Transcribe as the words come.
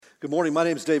Good morning. My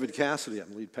name is David Cassidy.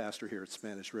 I'm lead pastor here at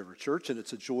Spanish River Church, and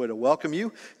it's a joy to welcome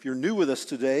you. If you're new with us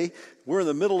today, we're in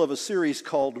the middle of a series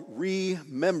called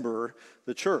Remember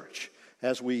the Church,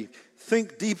 as we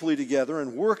think deeply together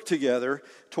and work together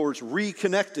towards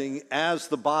reconnecting as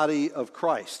the body of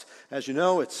Christ. As you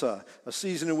know, it's a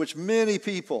season in which many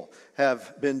people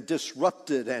have been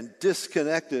disrupted and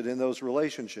disconnected in those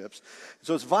relationships.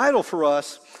 So it's vital for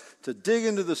us to dig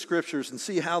into the scriptures and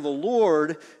see how the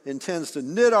Lord intends to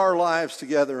knit our lives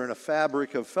together in a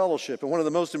fabric of fellowship. And one of the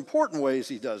most important ways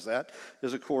he does that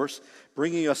is, of course,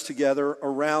 bringing us together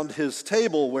around his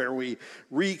table where we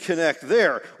reconnect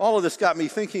there. All of this got me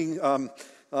thinking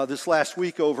this last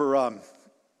week over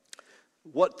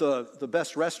what the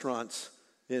best restaurants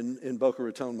in Boca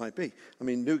Raton might be. I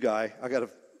mean, new guy, I got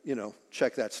to,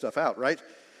 check that stuff out, right?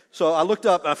 So I looked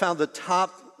up, I found the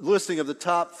top listing of the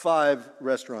top 5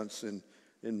 restaurants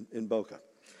in Boca.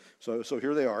 So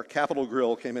here they are. Capitol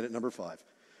Grill came in at number 5.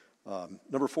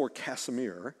 Number 4,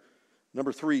 Casimir.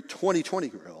 Number 3, 2020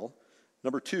 Grill.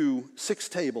 Number 2, 6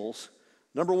 Tables.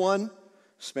 Number 1,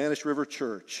 Spanish River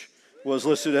Church was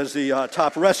listed as the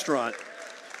top restaurant.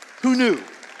 Who knew?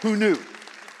 Who knew?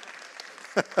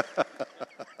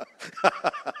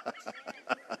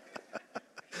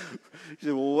 You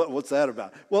say, well, what's that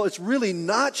about? Well, it's really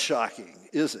not shocking,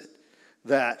 is it,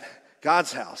 that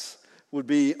God's house would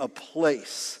be a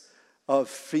place of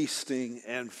feasting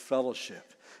and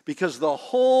fellowship. Because the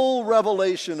whole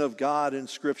revelation of God in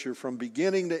Scripture from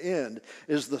beginning to end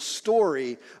is the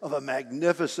story of a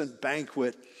magnificent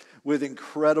banquet with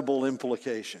incredible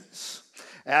implications.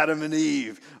 Adam and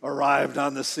Eve arrived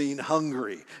on the scene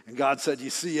hungry, and God said,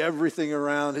 you see everything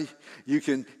around, you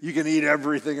can eat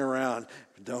everything around,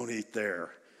 but don't eat there.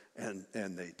 And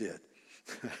they did.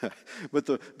 But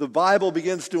the Bible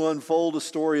begins to unfold a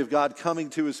story of God coming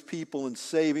to his people and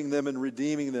saving them and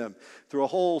redeeming them through a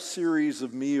whole series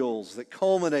of meals that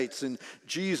culminates in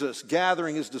Jesus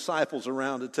gathering his disciples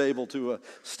around a table to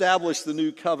establish the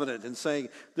new covenant and saying,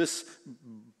 this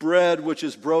bread which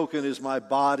is broken is my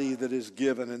body that is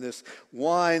given, and this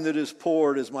wine that is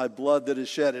poured is my blood that is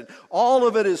shed. And all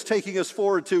of it is taking us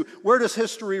forward to, where does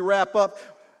history wrap up?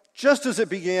 Just as it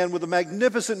began with a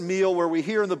magnificent meal where we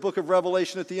hear in the book of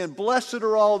Revelation at the end, blessed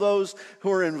are all those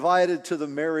who are invited to the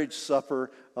marriage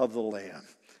supper of the Lamb.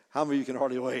 How many of you can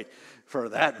hardly wait for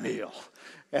that meal?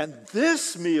 And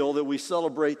this meal that we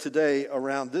celebrate today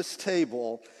around this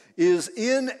table is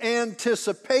in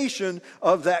anticipation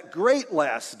of that great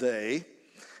last day,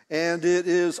 and it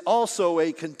is also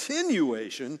a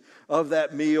continuation of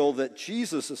that meal that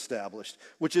Jesus established,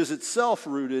 which is itself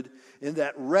rooted in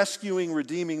that rescuing,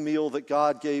 redeeming meal that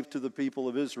God gave to the people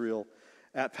of Israel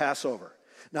at Passover.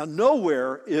 Now,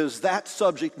 nowhere is that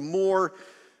subject more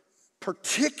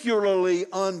particularly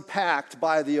unpacked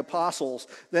by the apostles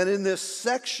than in this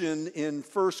section in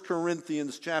 1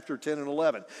 Corinthians chapter 10 and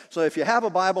 11. So if you have a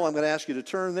Bible, I'm going to ask you to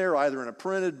turn there, either in a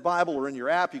printed Bible or in your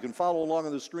app. You can follow along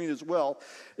on the screen as well.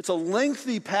 It's a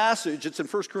lengthy passage. It's in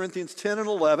 1 Corinthians 10 and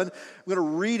 11. I'm going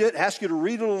to read it, ask you to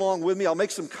read it along with me. I'll make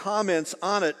some comments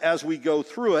on it as we go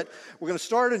through it. We're going to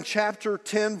start in chapter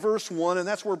 10, verse 1, and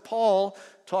that's where Paul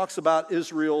talks about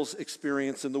Israel's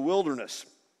experience in the wilderness.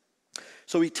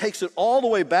 So he takes it all the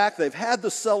way back. They've had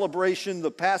the celebration,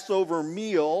 the Passover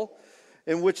meal,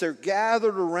 in which they're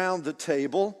gathered around the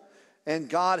table, and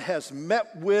God has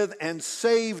met with and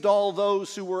saved all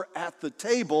those who were at the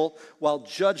table while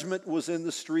judgment was in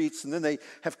the streets. And then they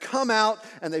have come out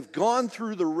and they've gone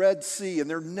through the Red Sea, and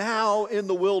they're now in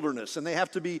the wilderness, and they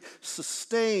have to be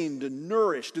sustained and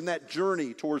nourished in that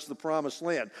journey towards the promised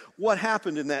land. What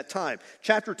happened in that time?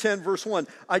 Chapter 10, verse 1.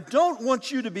 I don't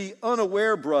want you to be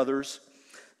unaware, brothers,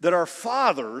 that our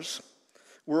fathers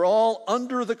were all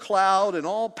under the cloud and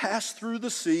all passed through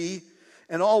the sea,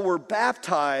 and all were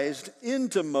baptized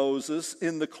into Moses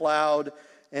in the cloud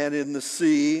and in the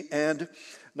sea. And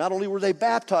not only were they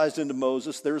baptized into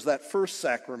Moses, there's that first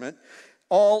sacrament,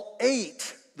 all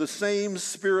ate the same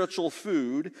spiritual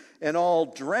food, and all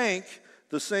drank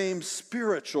the same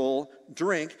spiritual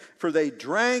drink, for they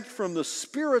drank from the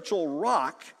spiritual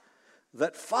rock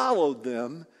that followed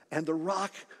them, and the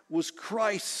rock was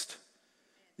Christ.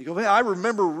 You go, man, I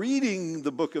remember reading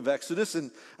the book of Exodus,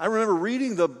 and I remember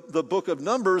reading the book of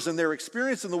Numbers and their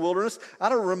experience in the wilderness. I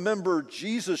don't remember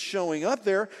Jesus showing up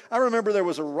there. I remember there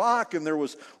was a rock and there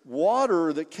was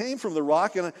water that came from the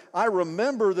rock, and I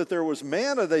remember that there was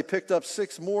manna they picked up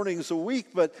 6 mornings a week.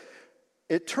 But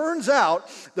it turns out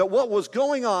that what was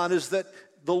going on is that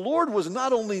the Lord was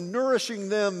not only nourishing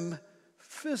them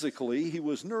physically, he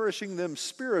was nourishing them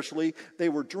spiritually. They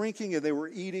were drinking and they were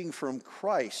eating from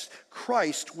Christ.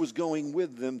 Christ was going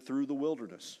with them through the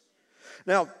wilderness.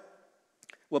 Now,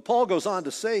 What Paul goes on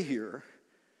to say here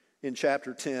in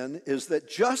chapter 10 is that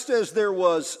just as there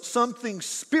was something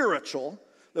spiritual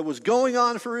that was going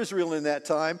on for Israel in that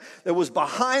time, that was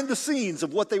behind the scenes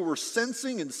of what they were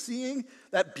sensing and seeing,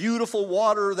 that beautiful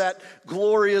water, that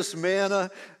glorious manna,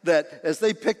 that as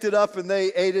they picked it up and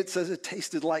they ate it, says it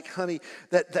tasted like honey,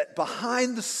 that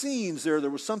behind the scenes there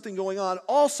was something going on.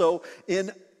 Also, in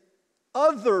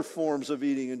other forms of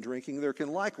eating and drinking, there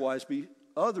can likewise be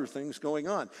other things going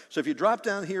on. So if you drop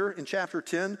down here in chapter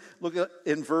 10, look at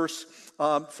in verse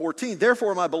 14.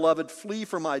 Therefore, my beloved, flee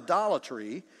from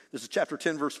idolatry. This is chapter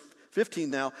 10, verse 15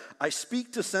 now. I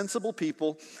speak to sensible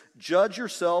people. Judge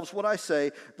yourselves what I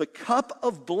say. The cup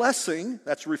of blessing,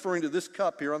 that's referring to this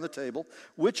cup here on the table,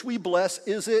 which we bless,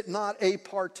 is it not a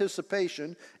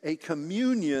participation, a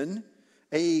communion,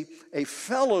 a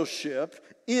fellowship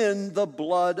in the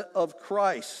blood of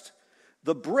Christ?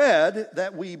 The bread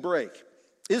that we break,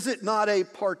 is it not a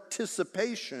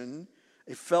participation,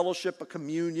 a fellowship, a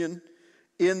communion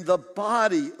in the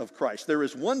body of Christ? There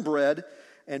is one bread,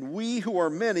 and we who are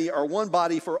many are one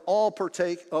body, for all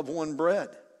partake of one bread.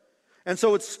 And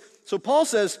so Paul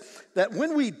says that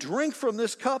when we drink from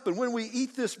this cup and when we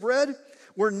eat this bread,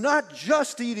 we're not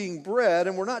just eating bread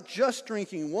and we're not just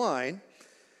drinking wine,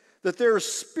 that there's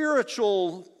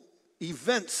spiritual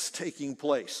events taking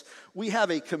place. We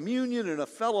have a communion and a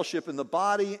fellowship in the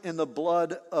body and the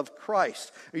blood of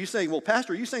Christ. Are you saying, well,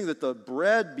 Pastor, are you saying that the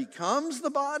bread becomes the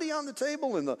body on the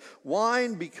table and the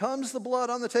wine becomes the blood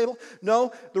on the table?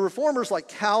 No, the reformers like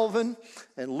Calvin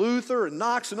and Luther and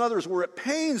Knox and others were at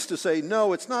pains to say,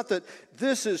 no, it's not that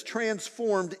this is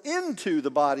transformed into the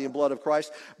body and blood of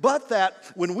Christ, but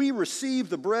that when we receive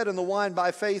the bread and the wine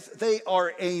by faith, they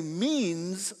are a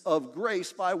means of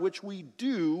grace by which we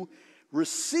do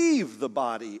receive the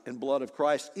body and blood of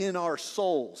Christ in our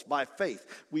souls by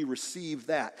faith. We receive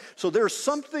that. So there's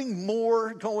something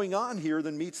more going on here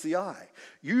than meets the eye.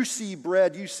 You see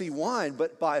bread, you see wine,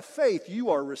 but by faith you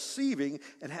are receiving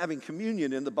and having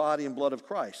communion in the body and blood of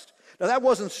Christ. Now that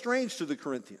wasn't strange to the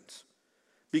Corinthians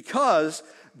because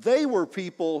they were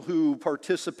people who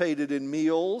participated in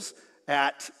meals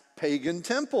at pagan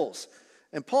temples.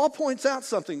 And Paul points out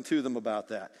something to them about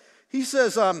that. He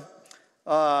says,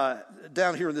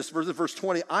 down here in this verse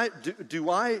 20,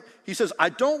 he says, I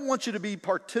don't want you to be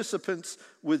participants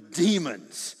with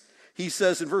demons. He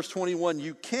says in verse 21,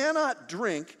 you cannot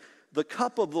drink the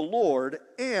cup of the Lord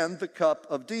and the cup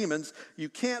of demons. You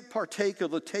can't partake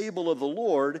of the table of the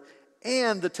Lord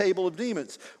and the table of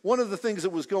demons. One of the things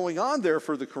that was going on there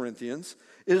for the Corinthians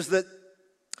is that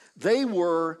they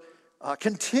were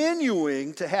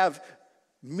continuing to have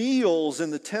meals in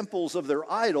the temples of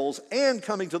their idols and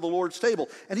coming to the Lord's table.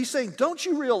 And he's saying, don't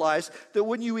you realize that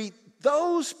when you eat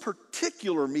those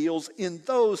particular meals in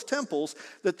those temples,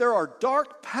 that there are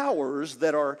dark powers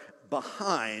that are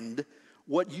behind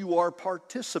what you are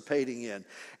participating in.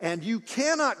 And you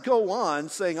cannot go on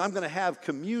saying, I'm going to have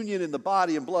communion in the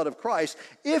body and blood of Christ,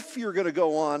 if you're going to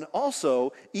go on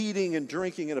also eating and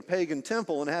drinking in a pagan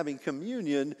temple and having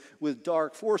communion with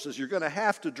dark forces. You're going to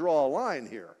have to draw a line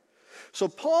here. So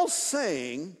Paul's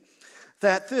saying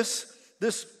that this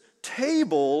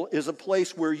table is a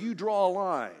place where you draw a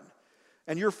line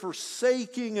and you're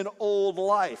forsaking an old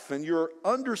life and you're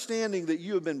understanding that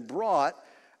you have been brought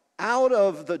out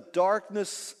of the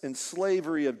darkness and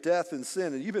slavery of death and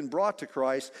sin, and you've been brought to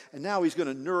Christ, and now he's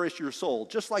going to nourish your soul.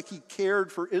 Just like he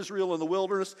cared for Israel in the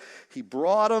wilderness, he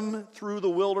brought them through the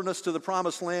wilderness to the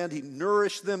promised land. He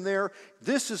nourished them there.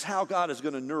 This is how God is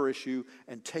going to nourish you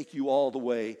and take you all the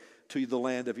way to the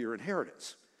land of your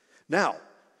inheritance. Now,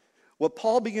 what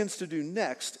Paul begins to do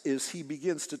next is he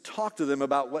begins to talk to them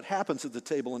about what happens at the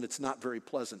table, and it's not very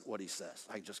pleasant what he says.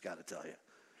 I just got to tell you.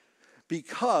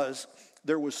 Because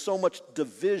there was so much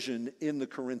division in the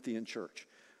Corinthian church.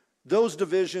 Those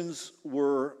divisions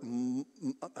were,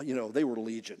 they were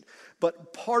legion.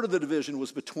 But part of the division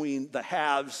was between the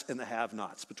haves and the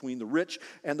have-nots, between the rich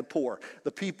and the poor,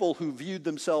 the people who viewed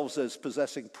themselves as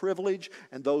possessing privilege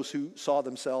and those who saw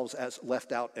themselves as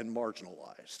left out and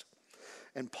marginalized.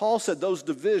 And Paul said those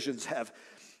divisions have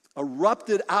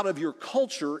erupted out of your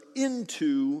culture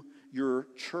into your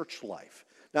church life.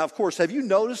 Now, of course, have you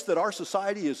noticed that our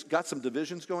society has got some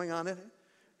divisions going on in it?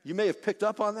 You may have picked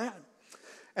up on that.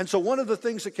 And so one of the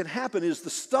things that can happen is the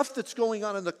stuff that's going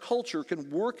on in the culture can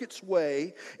work its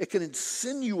way, it can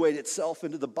insinuate itself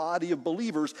into the body of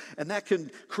believers, and that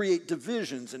can create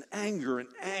divisions and anger and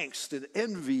angst and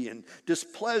envy and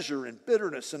displeasure and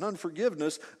bitterness and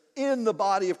unforgiveness in the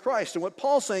body of Christ. And what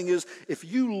Paul's saying is, if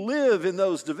you live in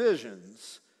those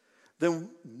divisions, then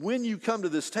when you come to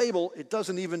this table, it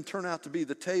doesn't even turn out to be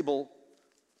the table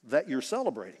that you're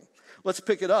celebrating. Let's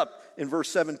pick it up in verse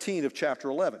 17 of chapter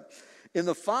 11. In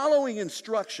the following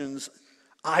instructions,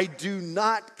 I do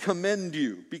not commend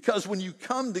you, because when you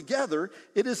come together,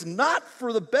 it is not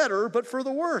for the better, but for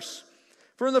the worse.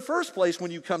 For in the first place,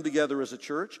 when you come together as a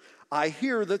church, I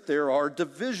hear that there are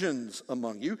divisions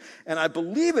among you, and I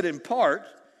believe it in part.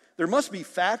 There must be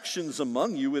factions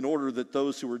among you in order that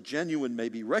those who are genuine may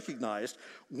be recognized.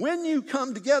 When you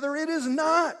come together, it is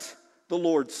not the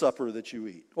Lord's Supper that you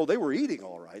eat. Oh, they were eating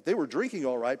all right. They were drinking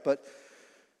all right, but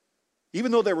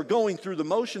even though they were going through the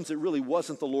motions, it really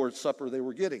wasn't the Lord's Supper they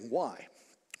were getting. Why?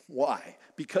 Why?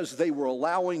 Because they were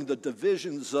allowing the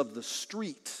divisions of the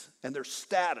street and their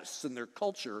status and their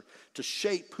culture to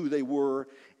shape who they were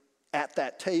at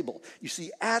that table. You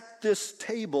see, at this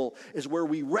table is where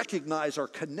we recognize our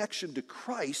connection to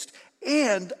Christ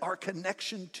and our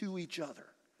connection to each other.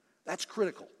 That's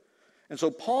critical. And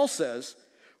so Paul says,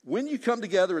 when you come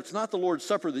together, it's not the Lord's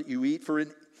Supper that you eat, for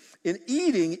in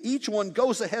eating, each one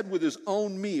goes ahead with his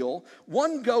own meal.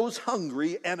 One goes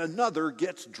hungry and another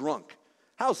gets drunk.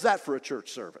 How's that for a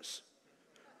church service?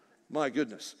 My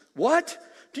goodness. What?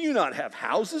 Do you not have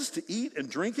houses to eat and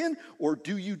drink in? Or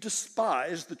do you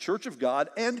despise the church of God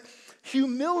and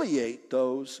humiliate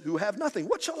those who have nothing?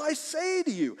 What shall I say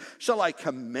to you? Shall I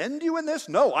commend you in this?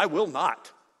 No, I will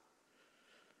not.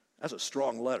 That's a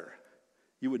strong letter.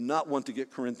 You would not want to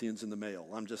get Corinthians in the mail,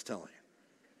 I'm just telling you.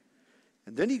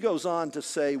 And then he goes on to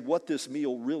say what this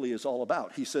meal really is all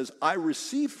about. He says, I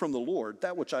received from the Lord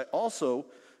that which I also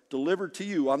delivered to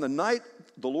you. On the night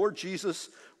the Lord Jesus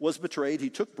was betrayed, he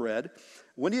took bread.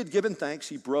 When he had given thanks,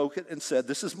 he broke it and said,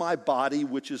 this is my body,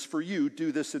 which is for you.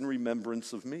 Do this in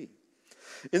remembrance of me.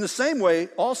 In the same way,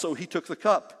 also, he took the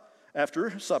cup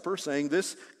after supper, saying,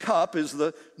 this cup is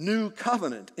the new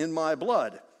covenant in my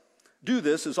blood. Do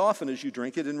this as often as you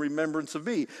drink it in remembrance of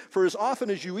me. For as often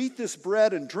as you eat this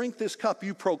bread and drink this cup,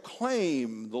 you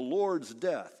proclaim the Lord's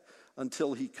death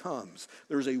until he comes.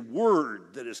 There's a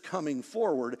word that is coming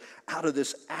forward out of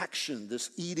this action, this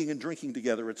eating and drinking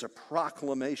together. It's a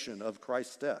proclamation of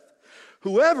Christ's death.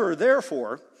 Whoever,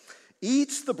 therefore,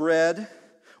 eats the bread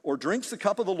or drinks the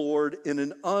cup of the Lord in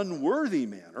an unworthy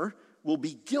manner will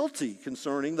be guilty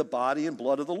concerning the body and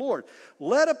blood of the Lord.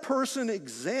 Let a person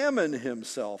examine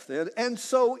himself then, and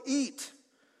so eat,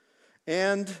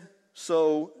 and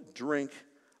so drink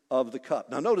of the cup.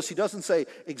 Now notice he doesn't say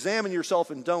examine yourself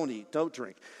and don't eat, don't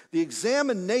drink. The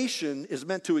examination is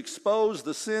meant to expose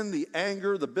the sin, the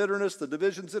anger, the bitterness, the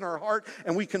divisions in our heart,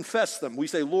 and we confess them. We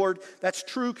say, Lord, that's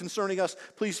true concerning us.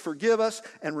 Please forgive us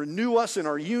and renew us in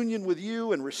our union with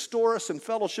you and restore us in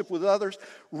fellowship with others.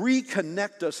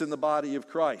 Reconnect us in the body of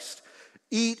Christ.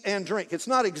 Eat and drink. It's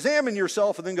not examine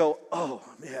yourself and then go, oh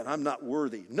man, I'm not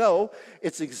worthy. No,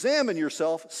 it's examine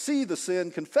yourself, see the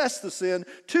sin, confess the sin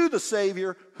to the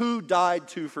Savior who died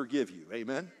to forgive you.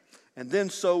 Amen? And then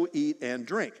so eat and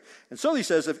drink. And so he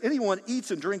says, if anyone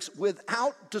eats and drinks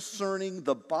without discerning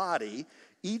the body,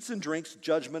 eats and drinks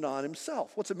judgment on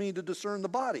himself. What's it mean to discern the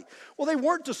body? Well, they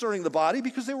weren't discerning the body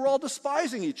because they were all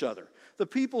despising each other. The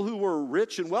people who were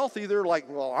rich and wealthy, they're like,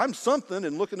 well, I'm something,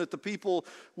 and looking at the people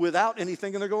without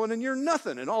anything, and they're going, and you're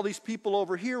nothing. And all these people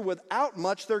over here without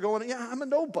much, they're going, yeah, I'm a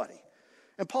nobody.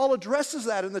 And Paul addresses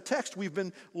that in the text. We've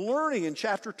been learning in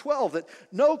chapter 12 that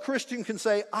no Christian can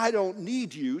say, I don't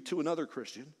need you to another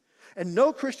Christian. And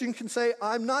no Christian can say,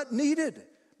 I'm not needed.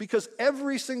 Because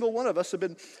every single one of us have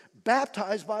been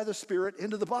baptized by the Spirit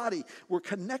into the body. We're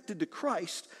connected to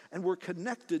Christ and we're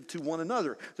connected to one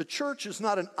another. The church is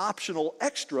not an optional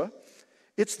extra.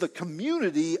 It's the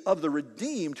community of the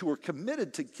redeemed who are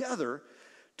committed together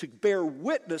to bear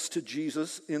witness to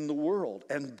Jesus in the world.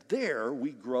 And there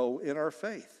we grow in our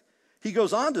faith. He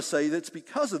goes on to say that it's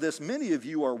because of this many of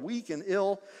you are weak and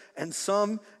ill, and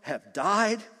some have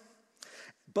died.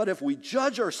 But if we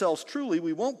judge ourselves truly,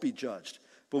 we won't be judged.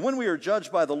 But when we are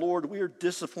judged by the Lord, we are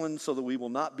disciplined so that we will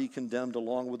not be condemned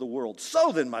along with the world.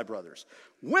 So then, my brothers,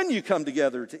 when you come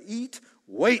together to eat,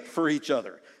 wait for each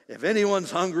other. If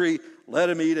anyone's hungry, let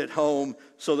him eat at home,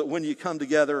 so that when you come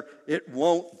together, it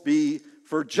won't be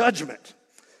for judgment.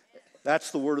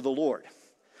 That's the word of the Lord.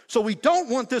 So we don't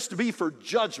want this to be for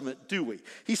judgment, do we?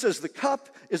 He says the cup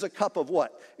is a cup of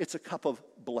what? It's a cup of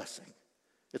blessing.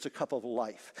 It's a cup of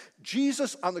life.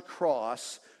 Jesus on the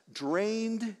cross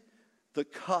drained the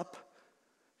cup.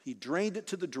 He drained it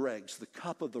to the dregs, the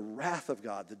cup of the wrath of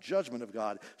God, the judgment of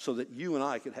God, so that you and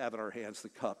I could have in our hands the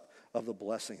cup of the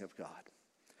blessing of God.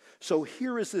 So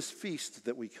here is this feast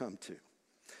that we come to.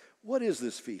 What is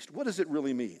this feast? What does it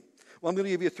really mean? Well, I'm going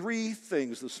to give you three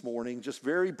things this morning, just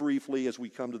very briefly as we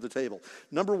come to the table.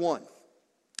 Number one,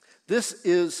 this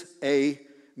is a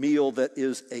meal that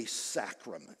is a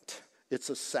sacrament. It's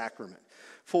a sacrament.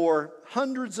 For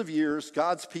hundreds of years,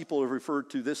 God's people have referred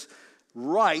to this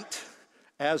rite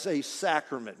as a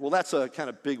sacrament. Well, that's a kind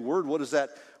of big word. What does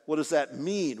that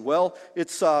mean? Well,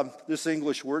 it's this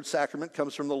English word, sacrament,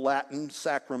 comes from the Latin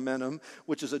sacramentum,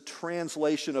 which is a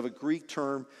translation of a Greek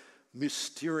term,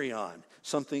 mysterion,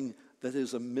 something that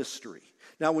is a mystery.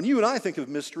 Now, when you and I think of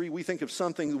mystery, we think of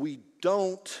something we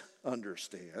don't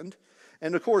understand.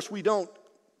 And of course, we don't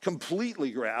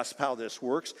completely grasp how this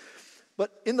works.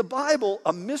 But in the Bible,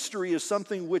 a mystery is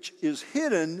something which is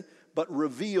hidden but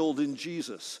revealed in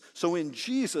Jesus. So in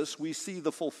Jesus, we see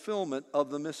the fulfillment of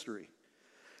the mystery.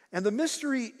 And the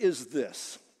mystery is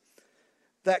this,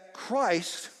 that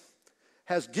Christ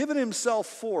has given himself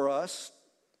for us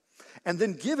and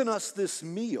then given us this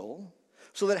meal,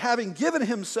 so that having given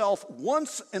himself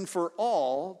once and for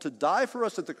all to die for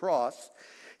us at the cross,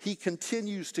 he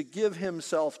continues to give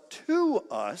himself to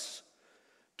us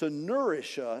to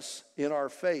nourish us in our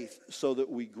faith so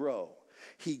that we grow.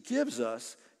 He gives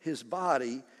us his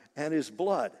body and his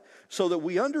blood so that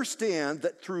we understand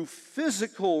that through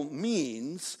physical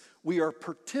means we are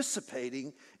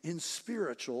participating in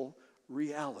spiritual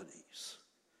realities.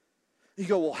 You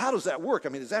go, well, how does that work? I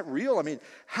mean, is that real? I mean,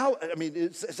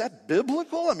 is that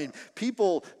biblical? I mean,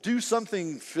 people do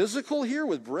something physical here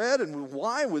with bread and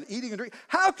wine, with eating and drinking.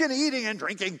 How can eating and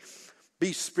drinking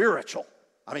be spiritual?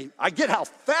 I mean, I get how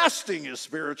fasting is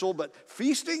spiritual, but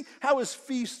feasting? How is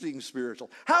feasting spiritual?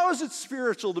 How is it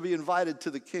spiritual to be invited to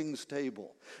the king's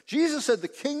table? Jesus said the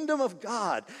kingdom of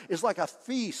God is like a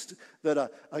feast that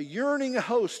a yearning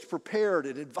host prepared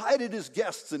and invited his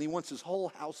guests, and he wants his whole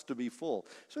house to be full.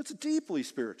 So it's deeply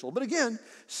spiritual. But again,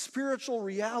 spiritual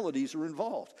realities are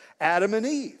involved. Adam and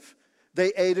Eve,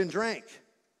 they ate and drank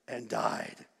and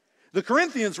died. The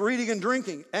Corinthians were eating and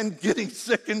drinking and getting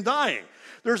sick and dying.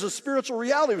 There's a spiritual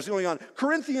reality that was going on.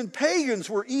 Corinthian pagans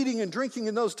were eating and drinking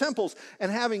in those temples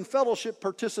and having fellowship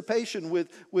participation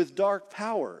with dark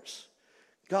powers.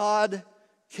 God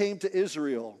came to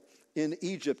Israel in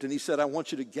Egypt and he said, I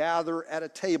want you to gather at a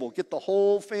table. Get the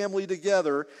whole family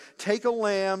together. Take a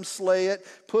lamb, slay it,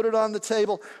 put it on the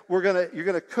table. You're going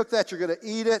to cook that. You're going to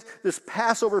eat it. This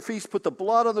Passover feast, put the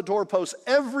blood on the doorpost.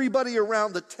 Everybody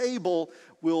around the table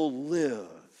will live.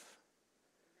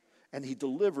 And he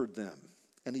delivered them.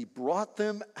 And he brought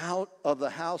them out of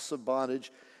the house of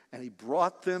bondage, and he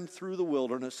brought them through the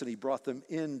wilderness, and he brought them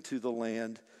into the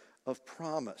land of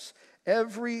promise.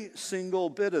 Every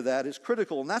single bit of that is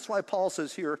critical, and that's why Paul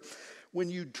says here, when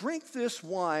you drink this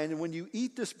wine and when you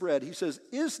eat this bread, he says,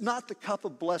 is not the cup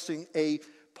of blessing a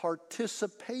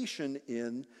participation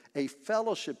in, a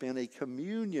fellowship in, a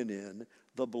communion in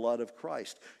the blood of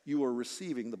Christ? You are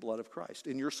receiving the blood of Christ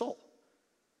in your soul.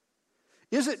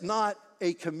 Is it not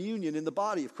a communion in the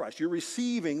body of Christ? You're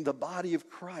receiving the body of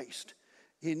Christ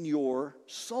in your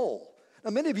soul.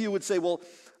 Now, many of you would say, well,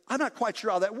 I'm not quite sure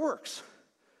how that works.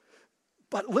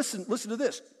 But listen to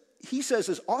this. He says,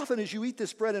 as often as you eat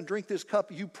this bread and drink this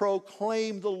cup, you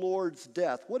proclaim the Lord's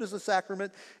death. What is the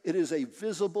sacrament? It is a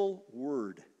visible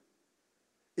word.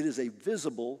 It is a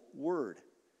visible word.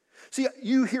 See,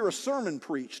 you hear a sermon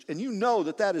preached, and you know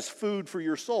that that is food for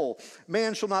your soul.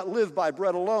 Man shall not live by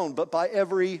bread alone, but by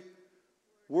every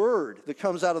word that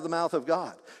comes out of the mouth of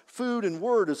God. Food and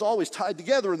word is always tied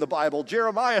together in the Bible.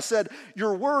 Jeremiah said,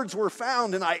 your words were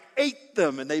found, and I ate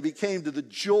them, and they became to the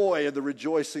joy and the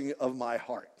rejoicing of my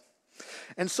heart.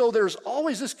 And so there's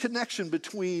always this connection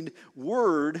between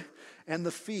word and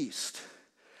the feast.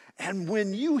 And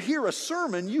when you hear a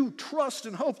sermon, you trust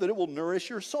and hope that it will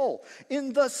nourish your soul.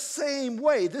 In the same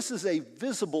way, this is a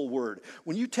visible word.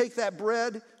 When you take that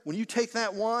bread, when you take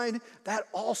that wine, that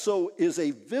also is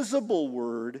a visible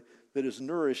word that is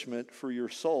nourishment for your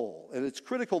soul. And it's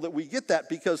critical that we get that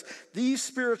because these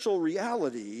spiritual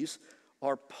realities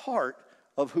are part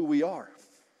of who we are.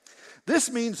 This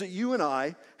means that you and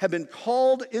I have been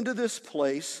called into this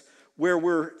place where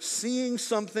we're seeing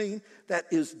something that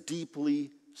is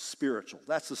deeply spiritual.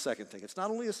 That's the second thing. It's not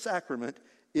only a sacrament,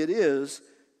 it is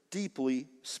deeply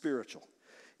spiritual.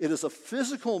 It is a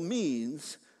physical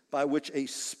means by which a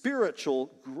spiritual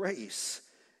grace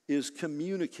is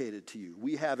communicated to you.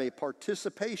 We have a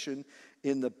participation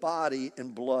in the body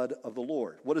and blood of the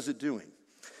Lord. What is it doing?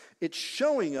 It's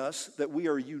showing us that we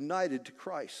are united to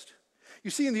Christ. You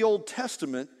see, in the Old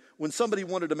Testament, when somebody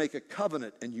wanted to make a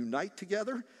covenant and unite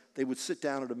together, they would sit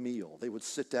down at a meal. They would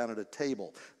sit down at a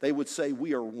table. They would say,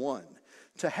 we are one.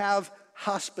 To have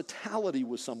hospitality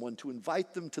with someone, to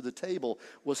invite them to the table,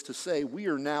 was to say, we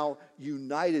are now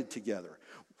united together.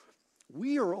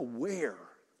 We are aware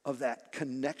of that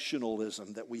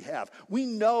connectionalism that we have. We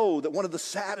know that one of the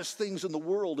saddest things in the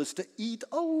world is to eat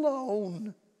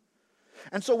alone.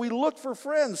 And so we look for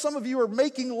friends. Some of you are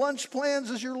making lunch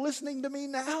plans as you're listening to me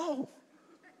now.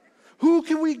 Who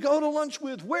can we go to lunch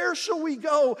with? Where shall we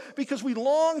go? Because we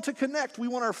long to connect. We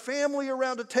want our family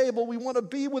around a table. We want to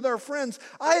be with our friends.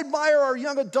 I admire our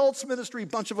young adults ministry, a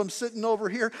bunch of them sitting over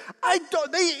here.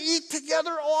 They eat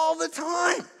together all the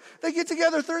time. They get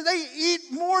together, they eat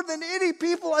more than any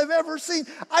people I've ever seen.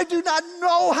 I do not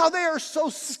know how they are so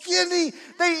skinny.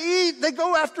 They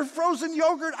go after frozen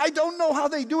yogurt. I don't know how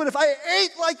they do it. If I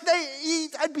ate like they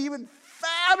eat, I'd be even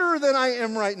fatter than I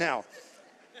am right now.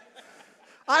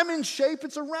 I'm in shape.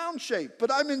 It's a round shape,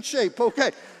 but I'm in shape,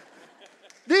 okay.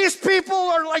 These people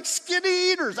are like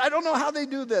skinny eaters. I don't know how they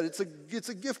do that. It's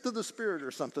a gift of the Spirit or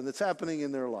something that's happening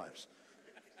in their lives.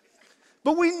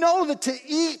 But we know that to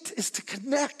eat is to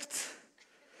connect.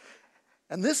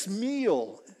 And this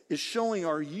meal is showing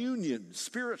our union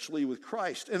spiritually with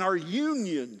Christ and our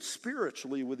union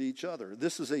spiritually with each other.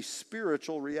 This is a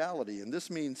spiritual reality, and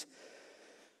this means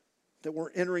that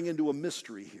we're entering into a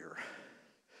mystery here.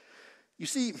 You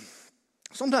see,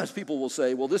 sometimes people will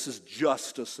say, well, this is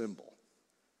just a symbol.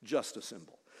 Just a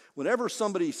symbol. Whenever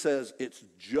somebody says it's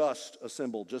just a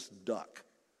symbol, just duck.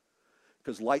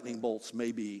 Because lightning bolts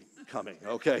may be coming,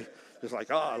 okay? It's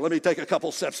like, let me take a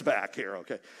couple steps back here,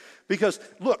 okay? Because,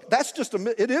 look,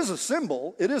 it is a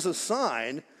symbol, it is a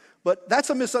sign, but that's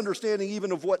a misunderstanding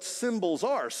even of what symbols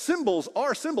are. Symbols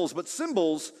are symbols, but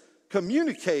symbols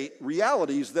communicate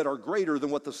realities that are greater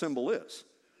than what the symbol is.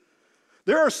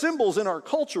 There are symbols in our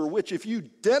culture which if you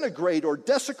denigrate or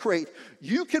desecrate,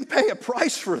 you can pay a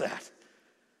price for that.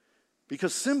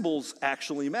 Because symbols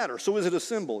actually matter. So is it a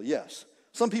symbol? Yes.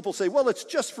 Some people say, well, it's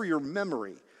just for your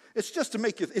memory. It's just to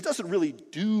make it doesn't really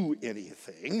do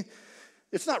anything.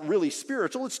 It's not really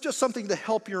spiritual. It's just something to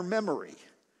help your memory.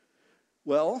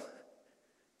 Well,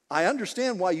 I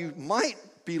understand why you might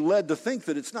be led to think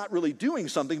that it's not really doing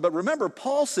something. But remember,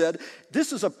 Paul said,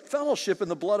 this is a fellowship in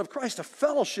the blood of Christ, a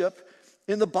fellowship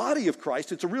in the body of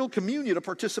Christ. It's a real communion, a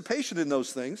participation in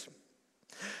those things.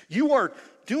 You are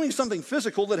doing something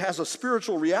physical that has a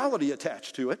spiritual reality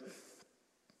attached to it.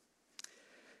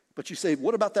 But you say,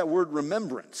 what about that word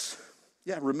remembrance?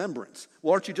 Yeah, remembrance.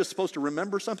 Well, aren't you just supposed to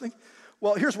remember something?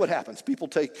 Well, here's what happens. People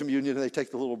take communion and they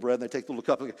take the little bread and they take the little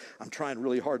cup and I'm trying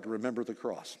really hard to remember the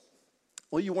cross.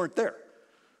 Well, you weren't there.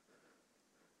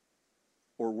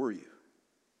 Or were you?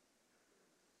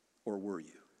 Or were you?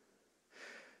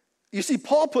 You see,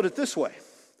 Paul put it this way.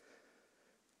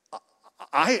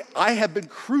 I have been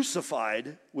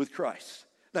crucified with Christ.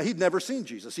 Now, he'd never seen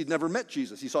Jesus. He'd never met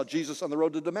Jesus. He saw Jesus on the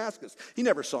road to Damascus. He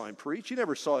never saw him preach. He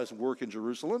never saw his work in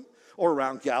Jerusalem or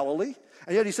around Galilee.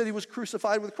 And yet he said he was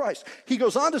crucified with Christ. He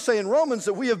goes on to say in Romans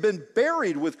that we have been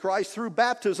buried with Christ through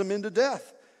baptism into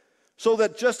death. So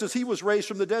that just as he was raised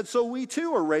from the dead, so we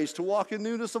too are raised to walk in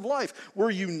newness of life.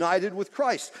 We're united with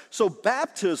Christ. So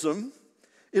baptism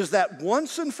is that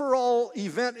once and for all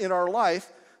event in our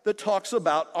life that talks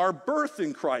about our birth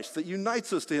in Christ, that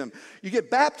unites us to him. You get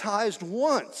baptized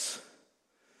once.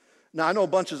 Now, I know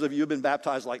bunches of you have been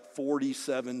baptized like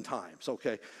 47 times,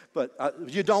 okay? But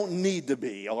you don't need to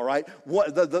be, all right?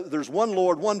 There's one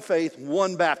Lord, one faith,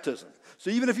 one baptism. So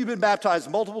even if you've been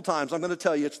baptized multiple times, I'm going to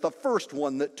tell you it's the first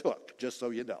one that took, just so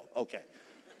you know, okay?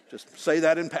 Just say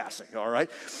that in passing, all right?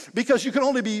 Because you can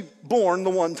only be born the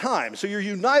one time. So you're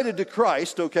united to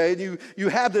Christ, okay? And you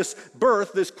have this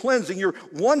birth, this cleansing. You're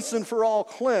once and for all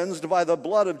cleansed by the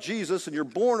blood of Jesus, and you're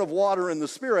born of water and the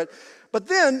Spirit. But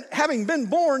then, having been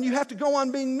born, you have to go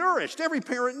on being nourished. Every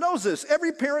parent knows this.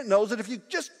 Every parent knows that if you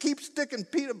just keep sticking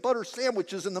peanut butter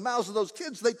sandwiches in the mouths of those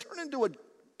kids, they turn into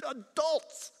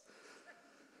adults.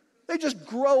 They just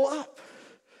grow up.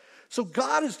 So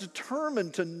God is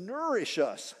determined to nourish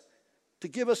us, to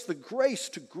give us the grace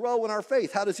to grow in our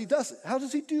faith. How does he do it? How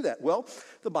does he do that? Well,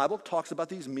 the Bible talks about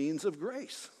these means of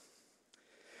grace.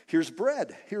 Here's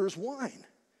bread. Here's wine.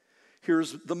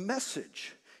 Here's the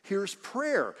message. Here's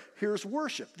prayer. Here's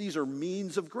worship. These are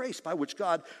means of grace by which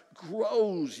God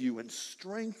grows you and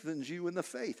strengthens you in the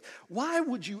faith. Why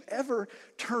would you ever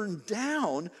turn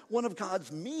down one of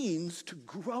God's means to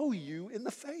grow you in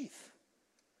the faith?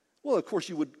 Well, of course,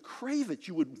 you would crave it.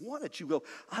 You would want it. You go,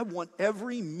 I want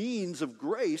every means of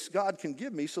grace God can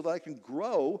give me so that I can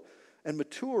grow and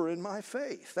mature in my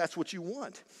faith. That's what you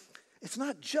want. It's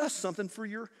not just something for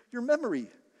your memory.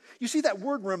 You see, that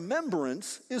word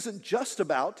remembrance isn't just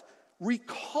about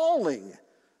recalling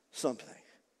something.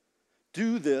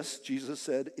 Do this, Jesus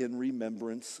said, in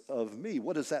remembrance of me.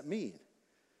 What does that mean?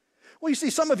 Well, you see,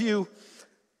 some of you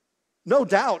no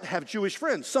doubt have Jewish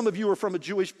friends. Some of you are from a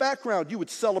Jewish background. You would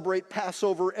celebrate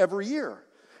Passover every year.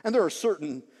 And there are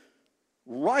certain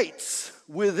rites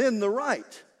within the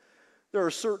rite. There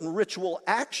are certain ritual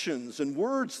actions and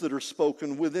words that are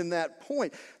spoken within that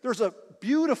point. There's a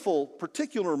beautiful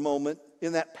particular moment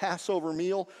in that Passover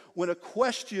meal when a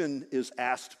question is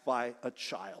asked by a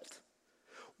child.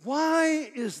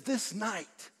 Why is this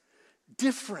night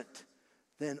different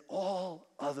than all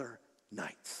other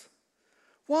nights?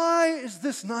 Why is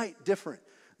this night different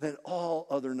than all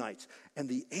other nights? And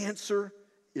the answer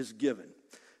is given.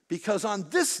 Because on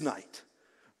this night,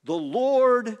 the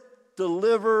Lord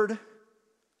delivered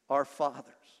our fathers.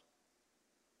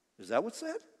 Is that what's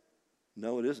said?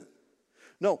 No, it isn't.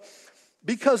 No,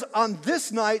 because on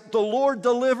this night, the Lord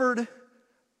delivered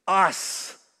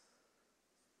us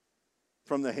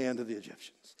from the hand of the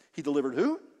Egyptians. He delivered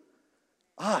who?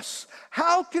 Us.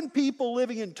 How can people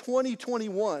living in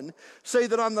 2021 say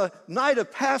that on the night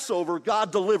of Passover,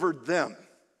 God delivered them?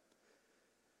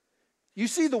 You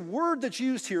see, the word that's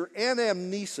used here,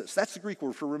 anamnesis, that's the Greek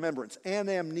word for remembrance,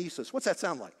 anamnesis. What's that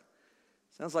sound like?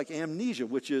 Sounds like amnesia,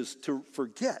 which is to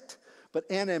forget. But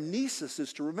anamnesis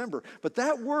is to remember. But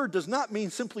that word does not mean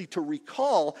simply to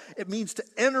recall. It means to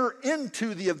enter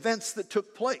into the events that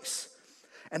took place.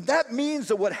 And that means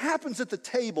that what happens at the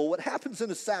table, what happens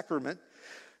in a sacrament,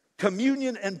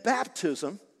 communion and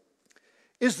baptism,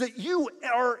 is that you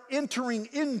are entering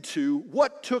into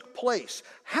what took place.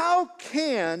 How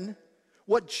can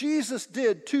what Jesus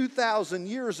did 2,000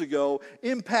 years ago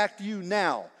impact you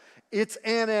now? It's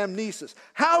anamnesis.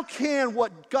 How can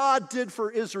what God did for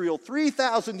Israel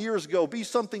 3,000 years ago be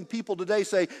something people today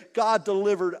say, God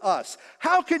delivered us?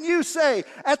 How can you say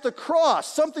at the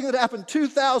cross, something that happened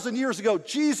 2,000 years ago,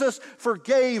 Jesus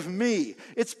forgave me?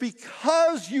 It's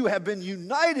because you have been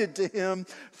united to him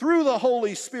through the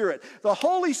Holy Spirit. The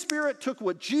Holy Spirit took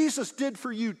what Jesus did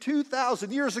for you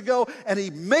 2,000 years ago and he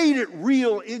made it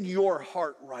real in your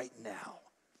heart right now.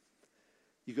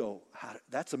 You go,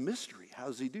 that's a mystery. How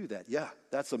does he do that? Yeah,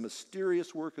 that's a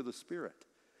mysterious work of the Spirit.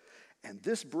 And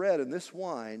this bread and this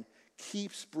wine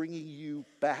keeps bringing you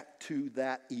back to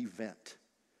that event.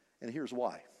 And here's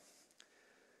why.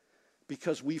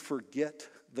 Because we forget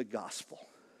the gospel.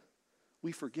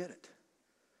 We forget it.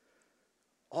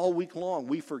 All week long,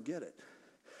 we forget it.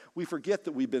 We forget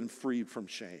that we've been freed from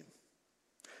shame.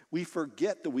 We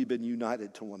forget that we've been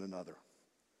united to one another.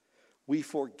 We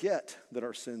forget that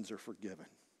our sins are forgiven.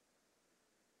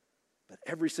 But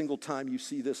every single time you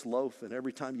see this loaf and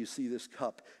every time you see this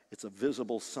cup, it's a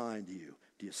visible sign to you.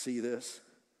 Do you see this?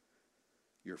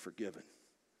 You're forgiven.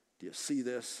 Do you see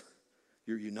this?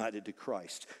 You're united to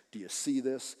Christ. Do you see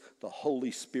this? The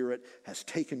Holy Spirit has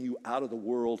taken you out of the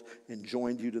world and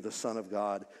joined you to the Son of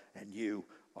God, and you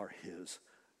are his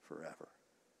forever.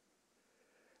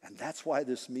 And that's why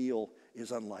this meal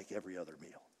is unlike every other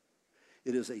meal.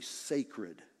 It is a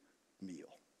sacred meal.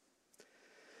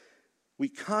 We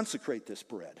consecrate this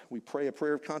bread. We pray a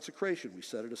prayer of consecration. We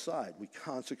set it aside. We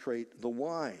consecrate the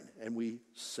wine, and we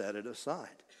set it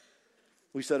aside.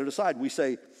 We set it aside. We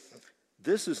say,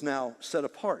 this is now set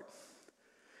apart.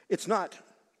 It's not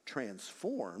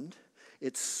transformed.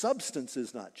 Its substance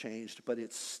is not changed, but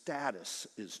its status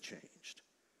is changed.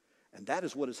 And that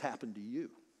is what has happened to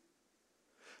you.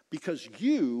 Because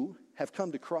you have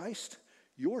come to Christ,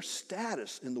 your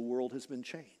status in the world has been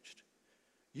changed.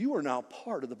 You are now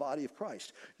part of the body of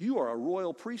Christ. You are a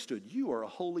royal priesthood. You are a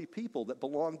holy people that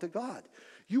belong to God.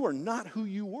 You are not who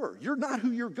you were. You're not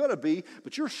who you're going to be,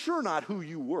 but you're sure not who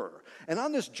you were. And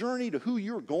on this journey to who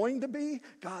you're going to be,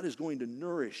 God is going to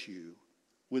nourish you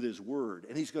with his word,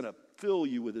 and he's going to fill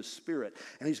you with his Spirit,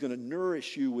 and he's going to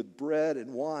nourish you with bread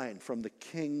and wine from the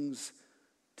king's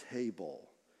table.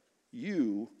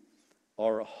 You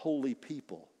are a holy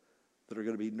people that are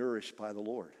going to be nourished by the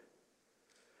Lord.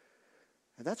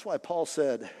 And that's why Paul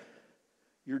said,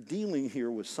 you're dealing here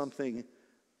with something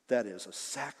that is a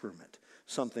sacrament,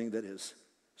 something that is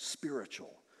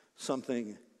spiritual,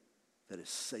 something that is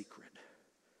sacred.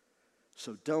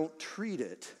 So don't treat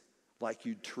it like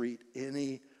you'd treat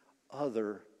any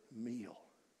other meal.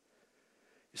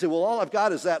 You say, well, all I've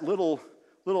got is that little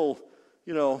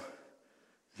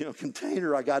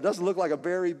container I got. It doesn't look like a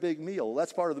very big meal. Well,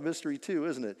 that's part of the mystery too,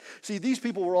 isn't it? See, these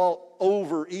people were all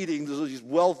overeating. These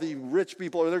wealthy, rich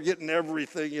people, they're getting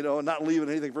everything, and not leaving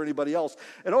anything for anybody else.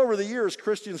 And over the years,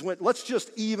 Christians went, let's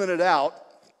just even it out.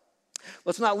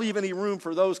 Let's not leave any room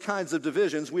for those kinds of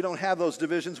divisions. We don't have those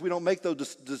divisions. We don't make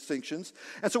those distinctions.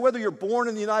 And so whether you're born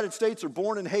in the United States or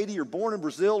born in Haiti or born in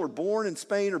Brazil or born in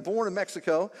Spain or born in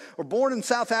Mexico or born in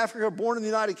South Africa or born in the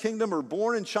United Kingdom or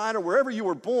born in China, wherever you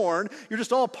were born, you're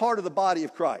just all part of the body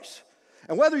of Christ.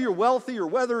 And whether you're wealthy or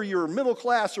whether you're middle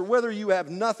class or whether you have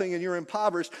nothing and you're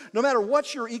impoverished, no matter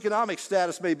what your economic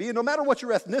status may be, and no matter what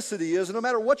your ethnicity is, and no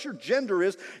matter what your gender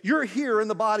is, you're here in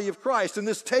the body of Christ, and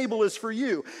this table is for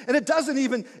you. And it doesn't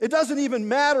even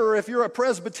matter if you're a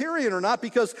Presbyterian or not,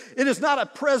 because it is not a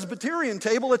Presbyterian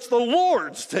table, it's the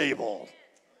Lord's table.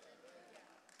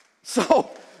 So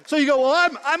you go,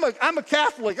 well, I'm a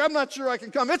Catholic, I'm not sure I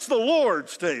can come. It's the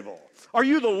Lord's table. Are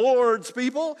you the Lord's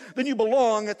people? Then you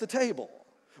belong at the table.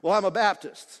 Well, I'm a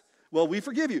Baptist. Well, we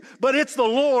forgive you. But it's the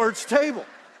Lord's table.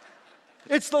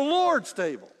 It's the Lord's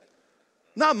table.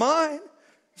 Not mine.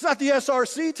 It's not the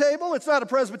SRC table. It's not a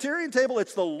Presbyterian table.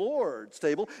 It's the Lord's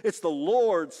table. It's the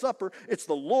Lord's supper. It's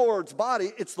the Lord's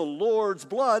body. It's the Lord's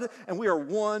blood. And we are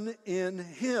one in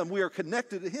Him. We are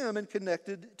connected to Him and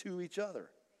connected to each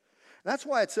other. That's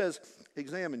why it says,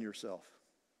 examine yourself.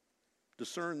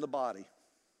 Discern the body.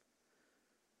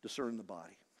 Discern the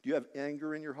body. Do you have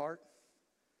anger in your heart?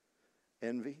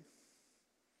 Envy?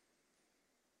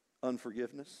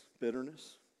 Unforgiveness?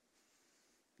 Bitterness?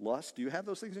 Lust? Do you have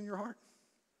those things in your heart?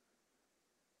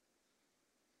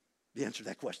 The answer to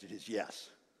that question is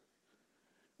yes.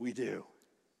 We do.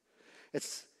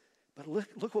 But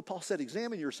look what Paul said.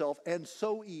 Examine yourself and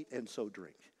so eat and so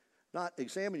drink. Not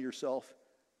examine yourself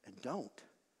and don't.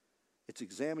 It's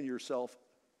examine yourself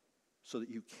so that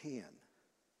you can.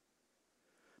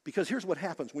 Because here's what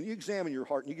happens. When you examine your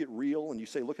heart and you get real and you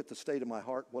say, look at the state of my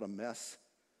heart, what a mess.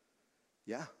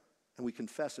 Yeah. And we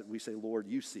confess it. We say, Lord,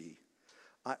 you see,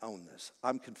 I own this.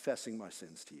 I'm confessing my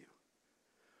sins to you.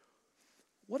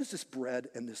 What does this bread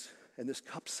and this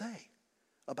cup say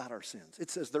about our sins?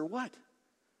 It says they're what?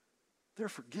 They're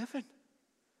forgiven.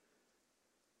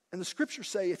 And the scriptures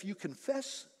say if you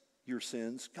confess your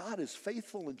sins, God is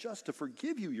faithful and just to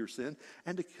forgive you your sin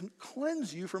and to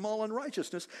cleanse you from all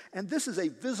unrighteousness. And this is a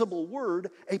visible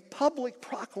word, a public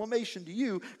proclamation to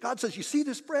you. God says, you see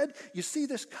this bread? You see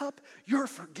this cup? You're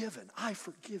forgiven. I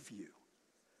forgive you.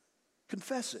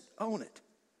 Confess it. Own it.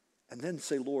 And then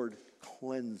say, Lord,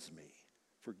 cleanse me.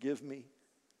 Forgive me.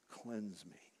 Cleanse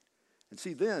me. And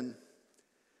see, then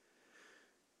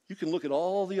you can look at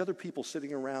all the other people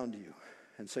sitting around you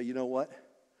and say, you know what?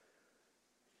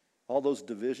 All those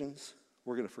divisions,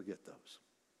 we're going to forget those.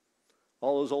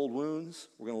 All those old wounds,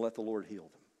 we're going to let the Lord heal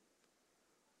them.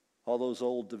 All those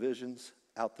old divisions,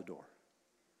 out the door.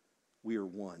 We are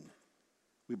one.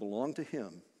 We belong to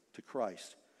Him, to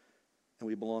Christ, and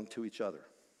we belong to each other.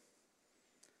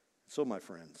 So, my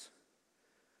friends,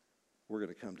 we're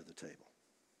going to come to the table.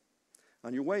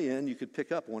 On your way in, you could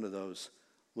pick up one of those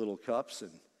little cups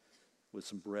and with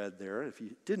some bread there. If you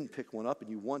didn't pick one up and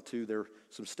you want to, there are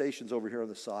some stations over here on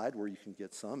the side where you can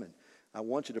get some, and I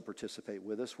want you to participate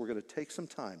with us. We're going to take some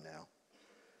time now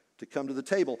to come to the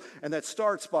table, and that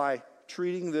starts by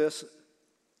treating this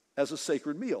as a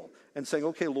sacred meal and saying,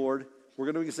 okay, Lord, we're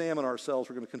going to examine ourselves,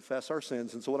 we're going to confess our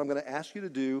sins, and so what I'm going to ask you to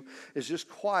do is just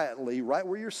quietly, right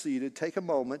where you're seated, take a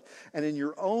moment, and in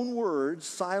your own words,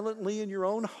 silently in your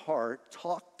own heart,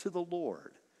 talk to the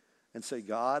Lord and say,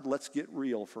 God, let's get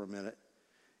real for a minute.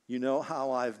 You know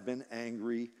how I've been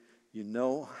angry. You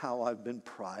know how I've been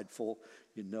prideful.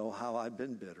 You know how I've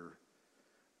been bitter.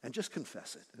 And just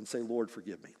confess it and say, Lord,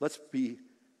 forgive me. Let's be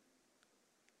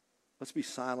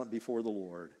silent before the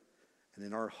Lord. And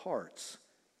in our hearts,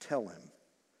 tell Him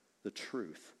the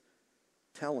truth.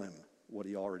 Tell Him what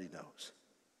He already knows.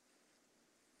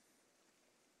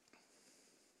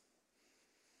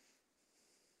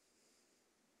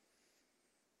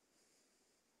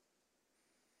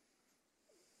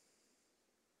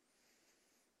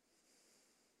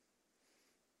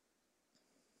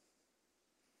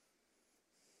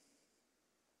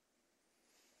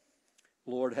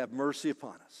 Lord, have mercy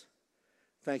upon us.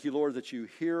 Thank you, Lord, that you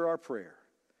hear our prayer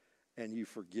and you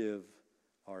forgive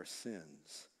our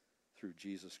sins through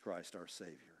Jesus Christ, our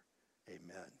Savior.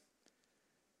 Amen.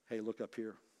 Hey, look up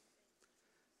here.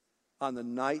 On the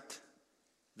night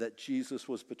that Jesus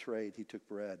was betrayed, He took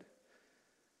bread.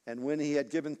 And when He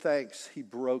had given thanks, He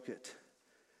broke it.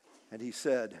 And He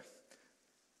said,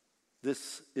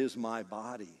 this is my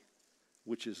body,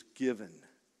 which is given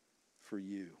for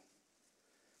you.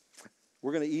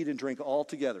 We're going to eat and drink all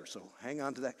together, so hang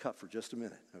on to that cup for just a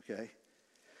minute, okay?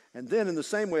 And then in the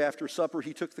same way, after supper,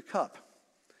 He took the cup.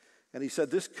 And He said,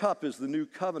 this cup is the new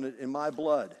covenant in my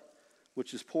blood,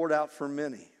 which is poured out for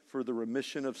many for the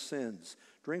remission of sins.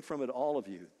 Drink from it, all of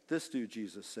you. This do,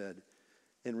 Jesus said,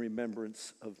 in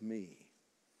remembrance of me.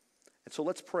 And so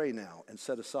let's pray now and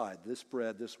set aside this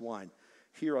bread, this wine,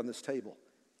 here on this table,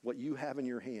 what you have in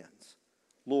your hands.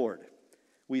 Lord,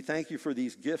 we thank you for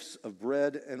these gifts of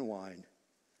bread and wine,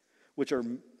 which are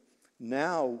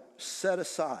now set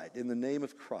aside in the name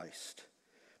of Christ.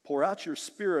 Pour out your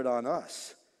Spirit on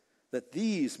us, that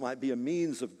these might be a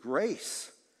means of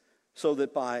grace, so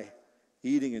that by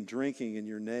eating and drinking in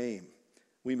your name,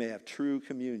 we may have true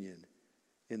communion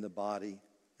in the body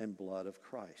and blood of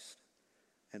Christ.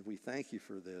 And we thank you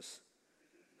for this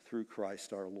through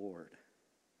Christ our Lord.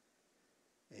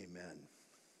 Amen.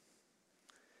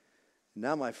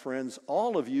 Now, my friends,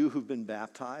 all of you who've been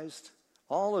baptized,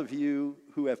 all of you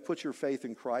who have put your faith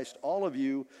in Christ, all of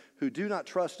you who do not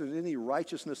trust in any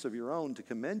righteousness of your own to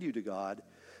commend you to God,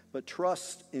 but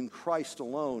trust in Christ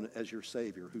alone as your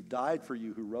Savior, who died for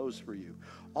you, who rose for you,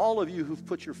 all of you who've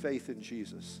put your faith in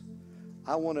Jesus,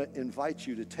 I want to invite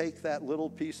you to take that little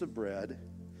piece of bread,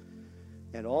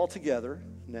 and all together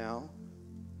now,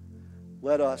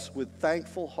 let us with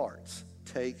thankful hearts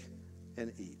take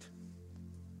and eat.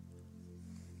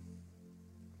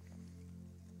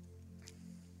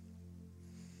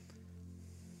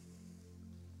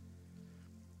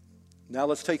 Now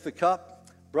let's take the cup.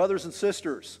 Brothers and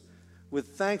sisters, with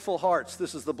thankful hearts,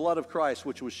 this is the blood of Christ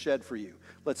which was shed for you.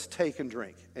 Let's take and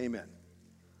drink. Amen.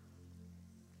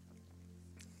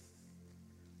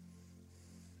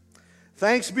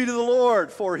 Thanks be to the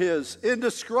Lord for his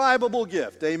indescribable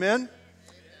gift. Amen.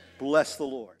 Bless the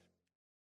Lord.